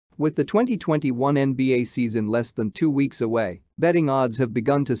With the 2021 NBA season less than 2 weeks away, betting odds have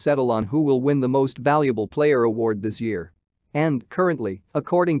begun to settle on who will win the Most Valuable Player award this year. And, currently,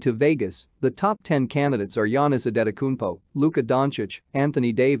 according to Vegas, the top 10 candidates are Giannis Antetokounmpo, Luka Doncic,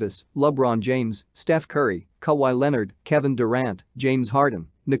 Anthony Davis, LeBron James, Steph Curry, Kawhi Leonard, Kevin Durant, James Harden,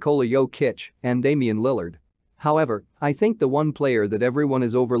 Nikola Jokic, and Damian Lillard. However, I think the one player that everyone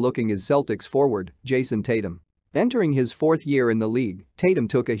is overlooking is Celtics forward, Jayson Tatum. Entering his 4th year in the league, Tatum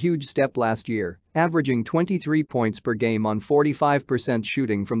took a huge step last year, averaging 23 points per game on 45%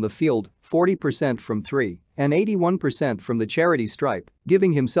 shooting from the field, 40% from 3, and 81% from the charity stripe,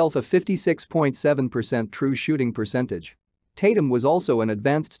 giving himself a 56.7% true shooting percentage. Tatum was also an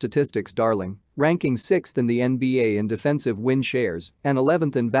advanced statistics darling, ranking 6th in the NBA in defensive win shares and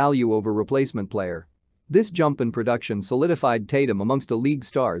 11th in value over replacement player. This jump in production solidified Tatum amongst the league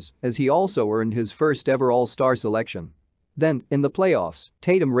stars as he also earned his first ever All-Star selection. Then, in the playoffs,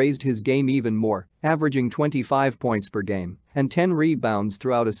 Tatum raised his game even more, averaging 25 points per game and 10 rebounds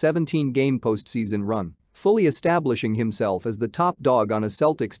throughout a 17-game postseason run, fully establishing himself as the top dog on a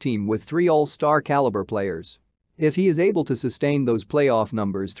Celtics team with 3 All-Star caliber players. If he is able to sustain those playoff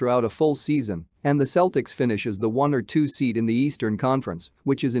numbers throughout a full season and the Celtics finish as the 1 or 2 seed in the Eastern Conference,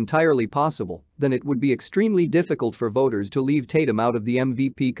 which is entirely possible, then it would be extremely difficult for voters to leave Tatum out of the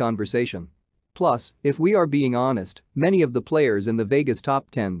MVP conversation. Plus, if we are being honest, many of the players in the Vegas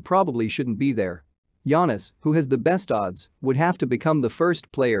top 10 probably shouldn't be there. Giannis, who has the best odds, would have to become the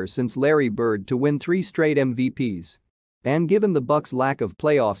first player since Larry Bird to win 3 straight MVPs. And given the Bucks' lack of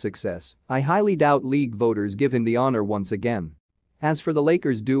playoff success, I highly doubt league voters give him the honor once again. As for the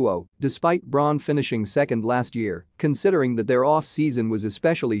Lakers duo, despite Bron finishing 2nd last year, considering that their off-season was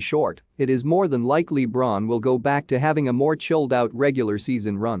especially short, it is more than likely Bron will go back to having a more chilled-out regular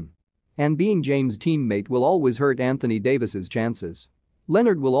season run. And being James' teammate will always hurt Anthony Davis's chances.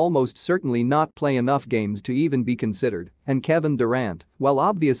 Leonard will almost certainly not play enough games to even be considered, and Kevin Durant, while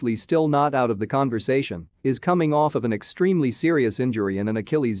obviously still not out of the conversation, is coming off of an extremely serious injury and an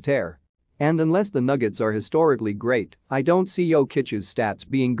Achilles tear. And unless the Nuggets are historically great, I don't see Jokic's stats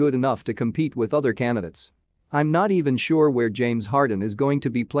being good enough to compete with other candidates. I'm not even sure where James Harden is going to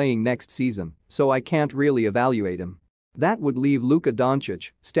be playing next season, so I can't really evaluate him. That would leave Luka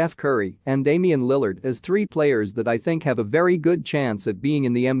Doncic, Steph Curry, and Damian Lillard as 3 players that I think have a very good chance at being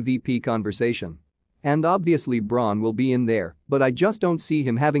in the MVP conversation. And obviously Bron will be in there, but I just don't see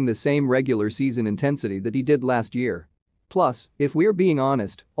him having the same regular season intensity that he did last year. Plus, if we're being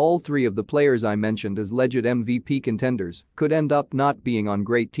honest, all 3 of the players I mentioned as alleged MVP contenders could end up not being on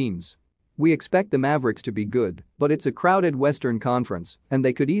great teams. We expect the Mavericks to be good, but it's a crowded Western Conference, and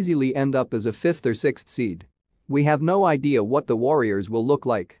they could easily end up as a 5th or 6th seed. We have no idea what the Warriors will look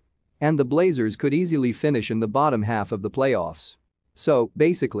like. And the Blazers could easily finish in the bottom half of the playoffs. So,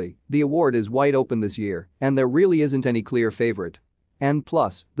 basically, the award is wide open this year, and there really isn't any clear favorite. And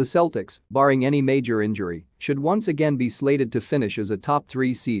plus, the Celtics, barring any major injury, should once again be slated to finish as a top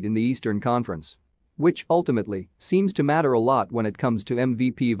 3 seed in the Eastern Conference. Which, ultimately, seems to matter a lot when it comes to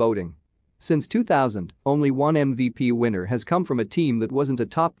MVP voting. Since 2000, only one MVP winner has come from a team that wasn't a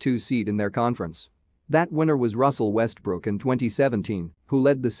top 2 seed in their conference. That winner was Russell Westbrook in 2017, who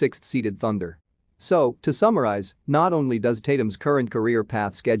led the 6th-seeded Thunder. So, to summarize, not only does Tatum's current career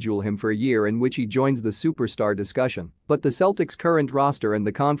path schedule him for a year in which he joins the superstar discussion, but the Celtics' current roster and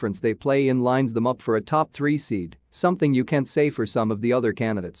the conference they play in lines them up for a top 3 seed, something you can't say for some of the other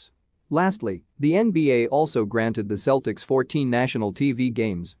candidates. Lastly, the NBA also granted the Celtics 14 national TV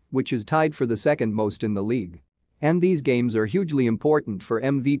games, which is tied for the 2nd most in the league. And these games are hugely important for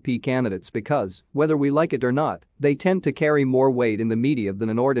MVP candidates because, whether we like it or not, they tend to carry more weight in the media than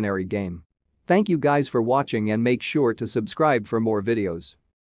an ordinary game. Thank you guys for watching and make sure to subscribe for more videos.